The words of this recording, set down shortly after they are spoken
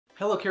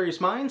Hello curious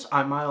minds,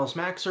 I'm Miles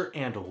Maxcer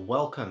and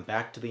welcome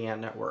back to the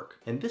Ant Network.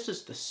 And this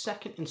is the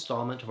second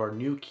installment of our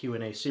new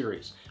Q&A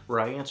series,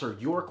 where I answer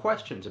your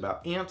questions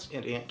about ants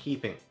and ant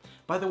keeping.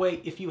 By the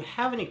way, if you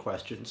have any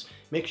questions,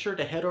 make sure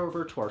to head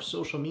over to our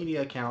social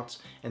media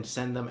accounts and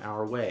send them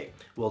our way.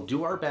 We'll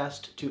do our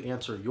best to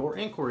answer your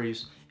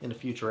inquiries in a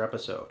future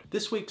episode.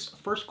 This week's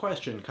first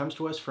question comes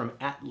to us from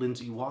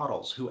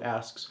 @LindsayWaddles, who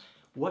asks,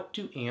 what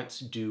do ants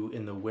do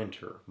in the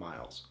winter,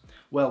 Miles?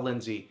 Well,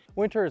 Lindsay,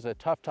 winter is a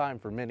tough time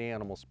for many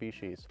animal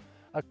species.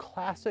 A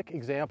classic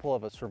example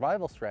of a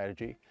survival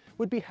strategy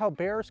would be how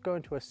bears go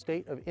into a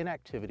state of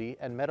inactivity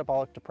and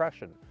metabolic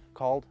depression,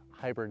 called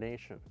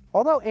hibernation.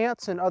 Although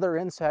ants and other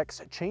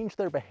insects change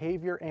their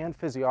behavior and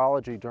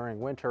physiology during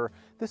winter,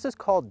 this is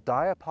called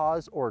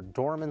diapause or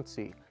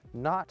dormancy,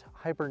 not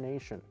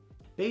hibernation.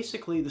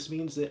 basically this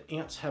means that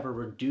ants have a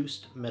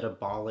reduced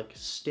metabolic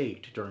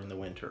state during the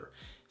winter.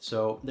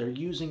 So they're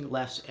using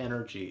less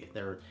energy,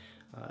 they're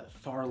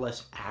far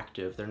less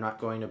active, they're not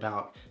going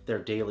about their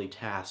daily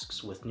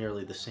tasks with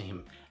nearly the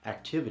same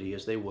activity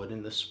as they would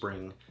in the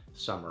spring,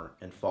 summer,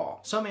 and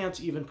fall. Some ants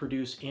even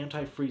produce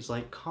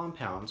antifreeze-like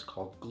compounds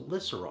called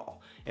glycerol,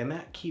 and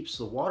that keeps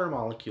the water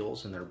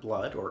molecules in their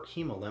blood, or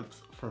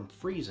hemolymph, from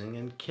freezing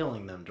and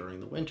killing them during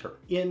the winter.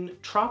 In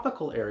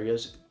tropical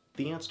areas,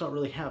 the ants don't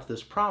really have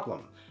this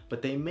problem,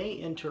 but they may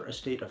enter a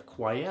state of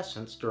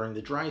quiescence during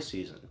the dry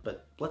season.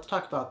 But let's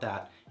talk about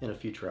that in a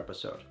future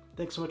episode.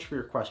 Thanks so much for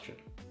your question.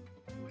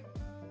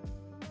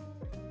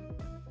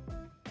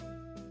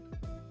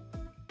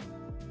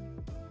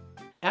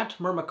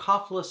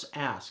 @Myrmecophilus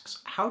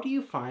asks, how do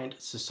you find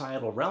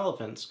societal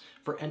relevance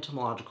for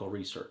entomological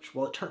research?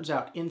 Well, it turns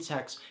out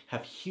insects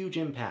have huge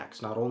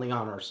impacts not only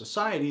on our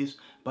societies,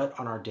 but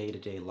on our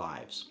day-to-day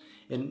lives.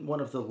 And one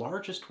of the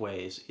largest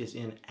ways is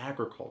in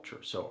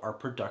agriculture, so our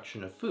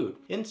production of food.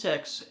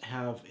 Insects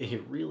have a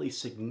really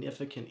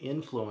significant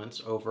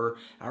influence over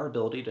our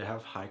ability to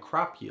have high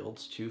crop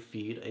yields to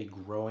feed a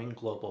growing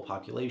global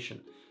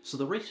population. So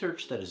the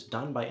research that is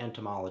done by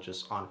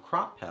entomologists on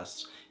crop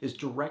pests is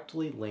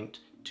directly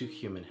linked to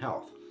human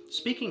health.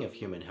 Speaking of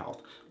human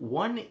health,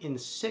 1 in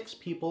 6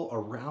 people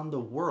around the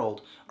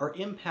world are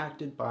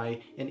impacted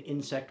by an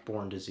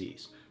insect-borne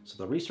disease.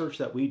 So the research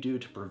that we do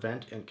to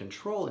prevent and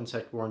control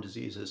insect-borne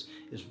diseases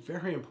is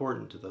very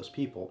important to those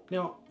people.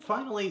 Now,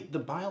 finally, the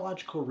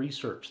biological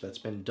research that's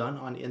been done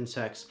on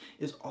insects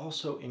is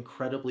also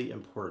incredibly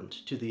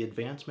important to the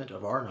advancement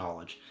of our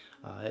knowledge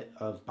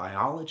of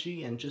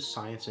biology and just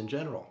science in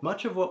general.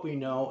 Much of what we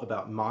know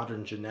about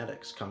modern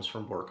genetics comes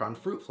from work on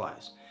fruit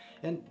flies.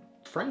 And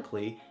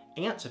frankly,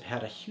 ants have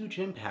had a huge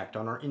impact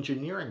on our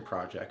engineering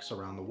projects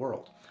around the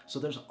world. So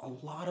there's a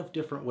lot of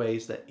different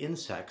ways that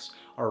insects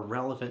are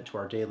relevant to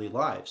our daily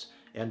lives,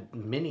 and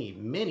many,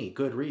 many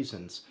good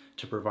reasons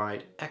to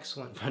provide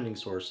excellent funding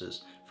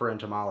sources for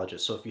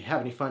entomologists. So if you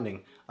have any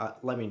funding,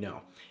 let me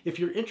know. If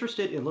you're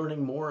interested in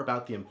learning more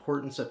about the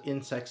importance of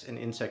insects and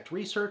insect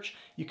research,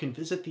 you can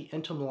visit the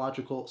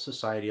Entomological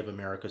Society of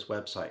America's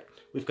website.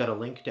 We've got a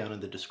link down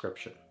in the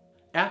description.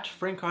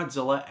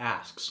 @FrankGodzilla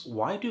asks,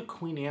 why do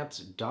queen ants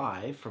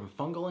die from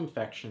fungal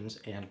infections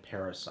and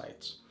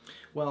parasites?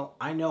 Well,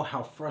 I know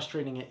how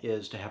frustrating it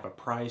is to have a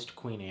prized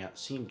queen ant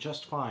seem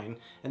just fine,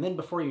 and then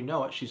before you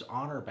know it, she's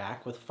on her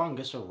back with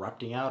fungus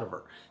erupting out of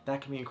her.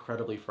 That can be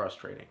incredibly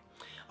frustrating.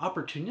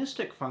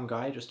 Opportunistic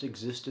fungi just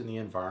exist in the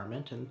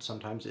environment and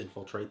sometimes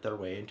infiltrate their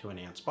way into an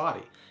ant's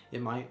body.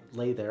 It might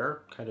lay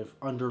there, kind of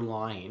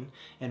underlying,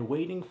 and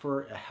waiting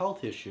for a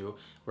health issue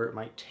where it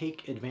might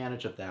take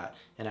advantage of that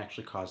and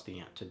actually cause the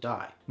ant to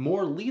die.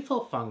 More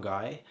lethal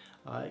fungi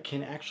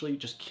can actually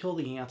just kill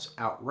the ants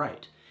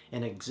outright.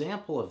 An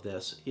example of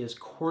this is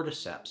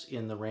cordyceps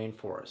in the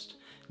rainforest.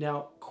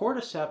 Now,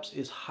 cordyceps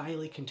is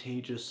highly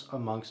contagious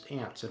amongst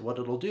ants, and what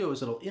it'll do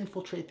is it'll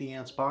infiltrate the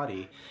ant's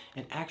body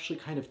and actually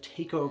kind of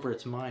take over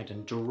its mind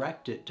and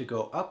direct it to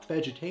go up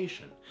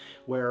vegetation,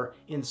 where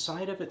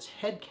inside of its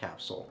head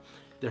capsule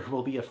there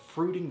will be a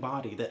fruiting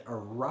body that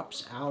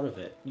erupts out of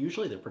it.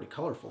 Usually they're pretty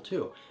colorful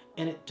too,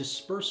 and it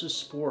disperses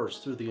spores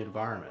through the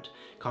environment,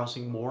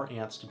 causing more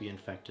ants to be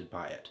infected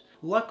by it.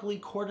 Luckily,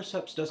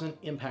 cordyceps doesn't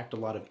impact a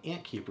lot of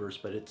ant keepers,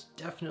 but it's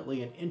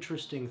definitely an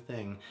interesting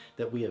thing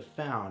that we have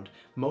found,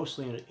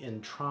 mostly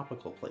in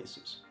tropical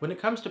places. When it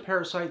comes to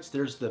parasites,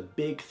 there's the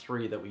big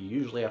 3 that we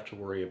usually have to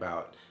worry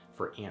about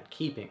for ant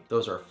keeping.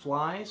 Those are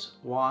flies,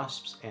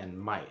 wasps, and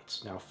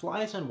mites. Now,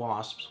 flies and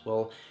wasps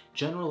will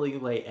generally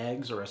lay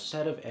eggs or a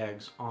set of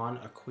eggs on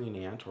a queen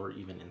ant or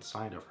even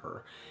inside of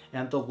her,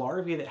 and the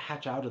larvae that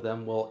hatch out of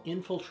them will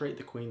infiltrate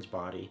the queen's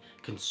body,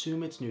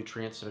 consume its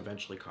nutrients, and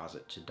eventually cause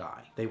it to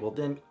die. They will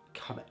then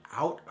come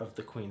out of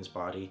the queen's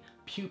body,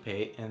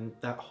 pupate, and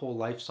that whole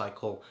life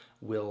cycle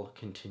will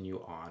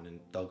continue on, and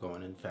they'll go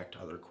and infect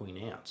other queen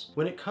ants.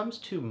 When it comes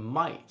to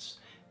mites,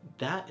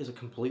 that is a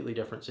completely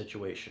different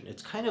situation.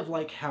 It's kind of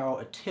like how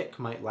a tick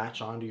might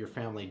latch onto your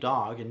family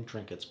dog and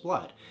drink its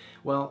blood.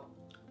 Well,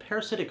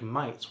 parasitic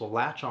mites will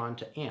latch on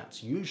to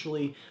ants,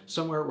 usually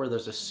somewhere where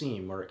there's a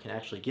seam where it can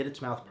actually get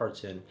its mouth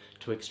parts in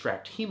to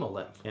extract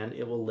hemolymph, and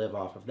it will live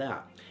off of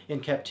that.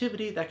 In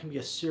captivity, that can be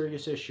a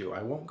serious issue.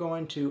 I won't go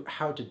into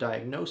how to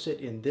diagnose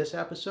it in this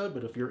episode,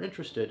 but if you're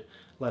interested,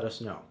 let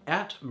us know.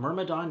 At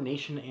Myrmidon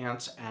Nation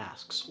Ants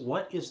asks,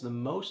 what is the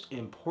most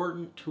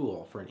important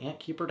tool for an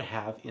ant keeper to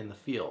have in the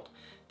field?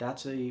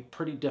 That's a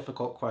pretty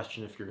difficult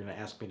question if you're going to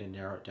ask me to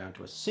narrow it down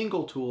to a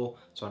single tool,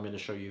 so I'm going to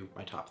show you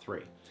my top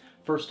 3.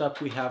 First up,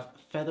 we have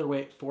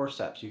featherweight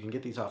forceps. You can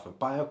get these off of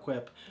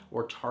BioQuip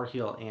or Tar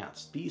Heel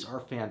ants. These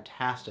are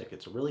fantastic.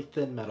 It's a really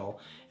thin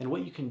metal, and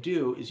what you can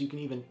do is you can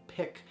even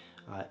pick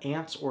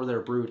ants or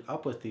their brood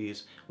up with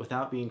these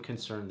without being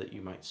concerned that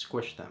you might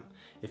squish them.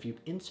 If you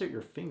insert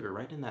your finger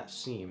right in that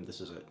seam, this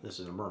is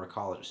a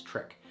myrmecologist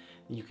trick.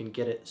 You can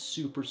get it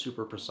super,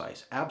 super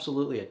precise.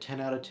 Absolutely a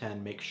 10 out of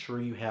 10. Make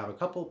sure you have a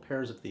couple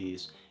pairs of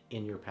these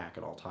in your pack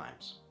at all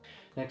times.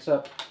 Next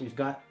up, we've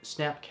got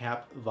snap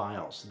cap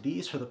vials.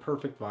 These are the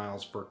perfect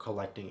vials for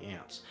collecting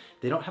ants.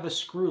 They don't have a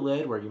screw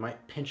lid where you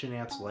might pinch an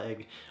ant's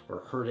leg or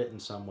hurt it in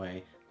some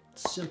way.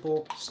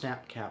 Simple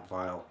snap cap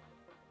vial,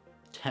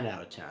 10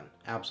 out of 10.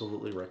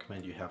 Absolutely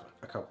recommend you have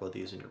a couple of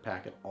these in your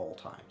pack at all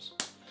times.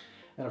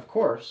 And of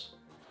course,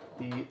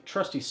 the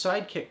trusty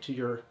sidekick to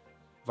your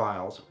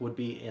vials would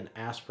be an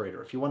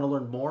aspirator. If you want to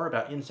learn more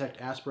about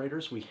insect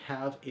aspirators, we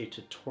have a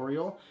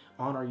tutorial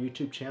on our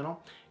YouTube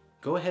channel.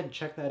 Go ahead and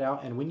check that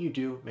out, and when you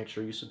do, make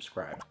sure you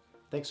subscribe.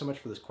 Thanks so much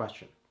for this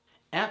question.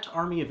 At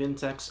Army of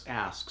Insects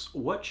asks,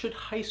 what should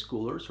high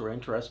schoolers who are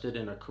interested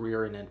in a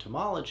career in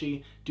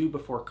entomology do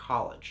before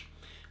college?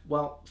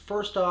 Well,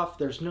 first off,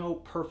 there's no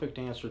perfect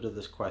answer to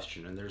this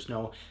question, and there's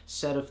no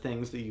set of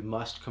things that you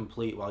must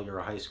complete while you're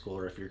a high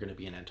schooler if you're going to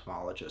be an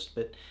entomologist.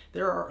 But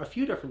there are a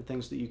few different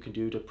things that you can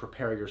do to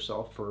prepare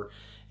yourself for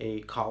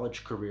a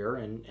college career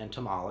in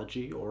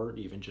entomology or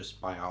even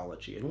just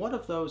biology. And one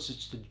of those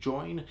is to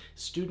join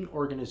student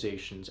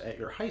organizations at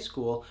your high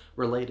school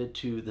related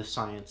to the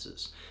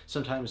sciences.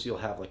 Sometimes you'll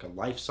have like a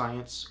life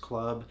science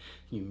club.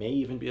 You may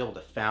even be able to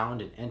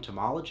found an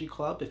entomology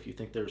club if you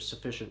think there's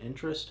sufficient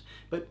interest,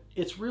 but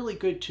it's really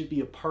good to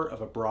be a part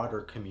of a broader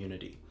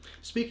community.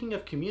 Speaking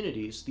of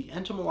communities, the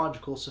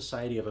Entomological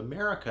Society of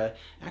America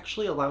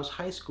actually allows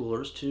high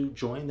schoolers to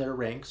join their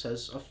ranks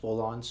as a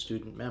full-on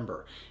student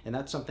member. And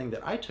that's something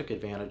that I took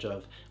advantage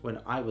of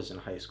when I was in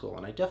high school,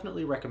 and I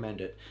definitely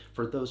recommend it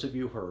for those of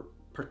you who are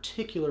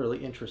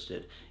particularly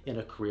interested in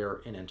a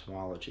career in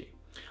entomology.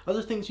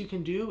 Other things you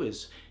can do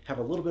is have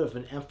a little bit of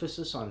an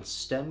emphasis on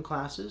STEM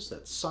classes.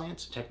 That's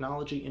science,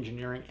 technology,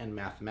 engineering, and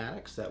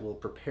mathematics. That will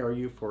prepare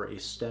you for a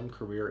STEM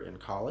career in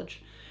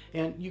college.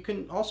 And you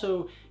can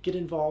also get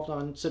involved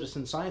on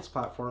citizen science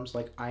platforms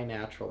like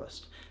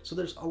iNaturalist. So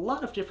there's a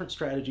lot of different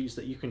strategies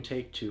that you can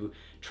take to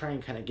try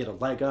and kind of get a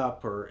leg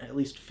up or at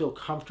least feel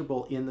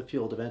comfortable in the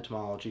field of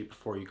entomology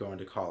before you go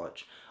into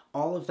college.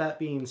 All of that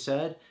being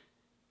said,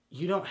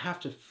 you don't have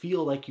to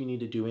feel like you need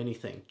to do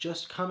anything.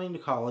 Just coming to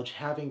college,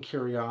 having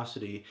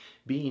curiosity,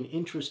 being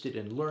interested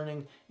in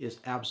learning is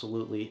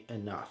absolutely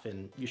enough.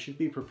 And you should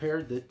be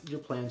prepared that your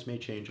plans may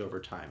change over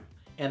time.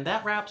 And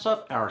that wraps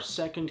up our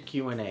second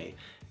Q&A.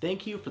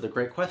 Thank you for the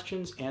great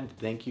questions, and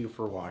thank you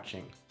for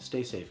watching.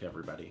 Stay safe,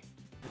 everybody.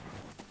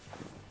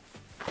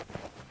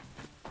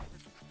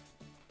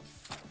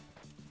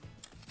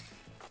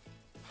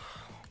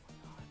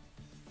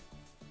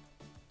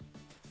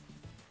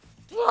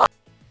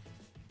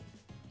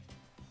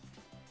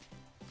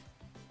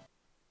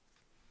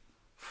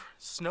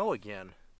 Snow again.